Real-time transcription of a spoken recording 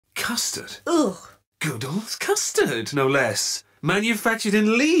custard. Ugh. Good old custard, no less. Manufactured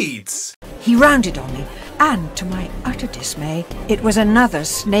in Leeds. He rounded on me, and to my utter dismay, it was another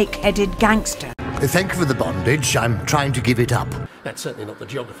snake-headed gangster. Thank you for the bondage. I'm trying to give it up. That's certainly not the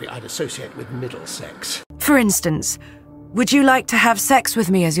geography I'd associate with Middlesex. For instance, would you like to have sex with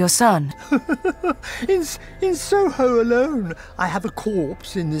me as your son? In Soho alone, I have a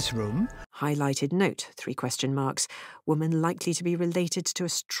corpse in this room. Highlighted note, 3 question marks. Woman likely to be related to a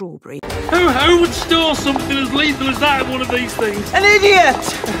strawberry. Who would store something as lethal as that in one of these things? An idiot!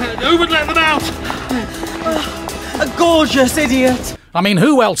 Who would let them out? A gorgeous idiot! I mean,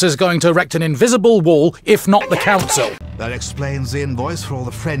 who else is going to erect an invisible wall if not the council? That explains the invoice for all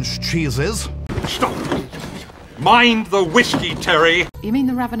the French cheeses. Stop! Mind the whiskey, Terry! You mean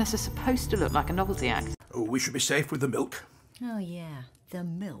the Ravenous are supposed to look like a novelty act? Oh, we should be safe with the milk. Oh, yeah, the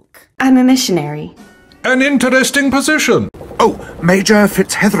milk. I'm a missionary. An interesting position. Oh, Major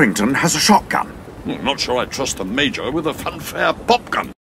Fitzhetherington has a shotgun. Well, I'm not sure I trust the Major with a funfair pop gun.